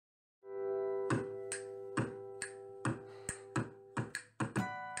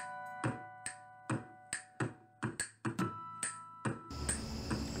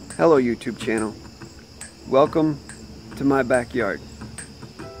Hello YouTube channel. Welcome to my backyard.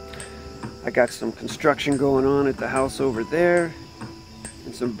 I got some construction going on at the house over there,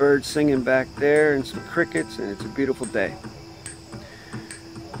 and some birds singing back there, and some crickets, and it's a beautiful day.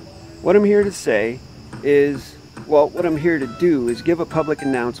 What I'm here to say is, well, what I'm here to do is give a public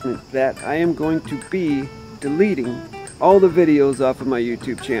announcement that I am going to be deleting all the videos off of my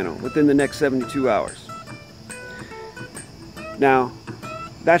YouTube channel within the next 72 hours. Now,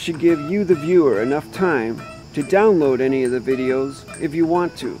 that should give you, the viewer, enough time to download any of the videos if you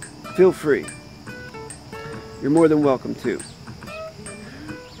want to. Feel free. You're more than welcome to.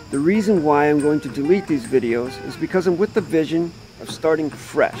 The reason why I'm going to delete these videos is because I'm with the vision of starting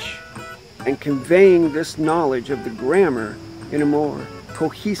fresh and conveying this knowledge of the grammar in a more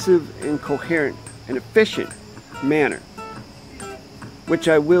cohesive and coherent and efficient manner, which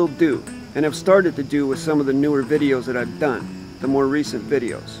I will do, and have started to do with some of the newer videos that I've done, the more recent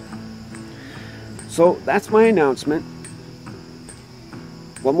videos. So that's my announcement.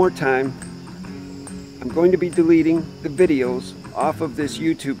 One more time, I'm going to be deleting the videos off of this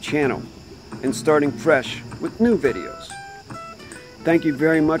YouTube channel and starting fresh with new videos. Thank you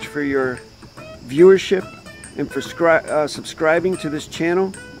very much for your viewership and for subscribing to this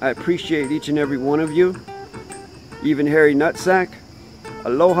channel. I appreciate each and every one of you. Even Harry Nutsack,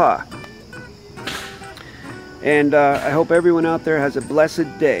 aloha. And I hope everyone out there has a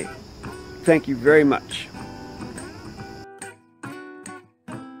blessed day. Thank you very much.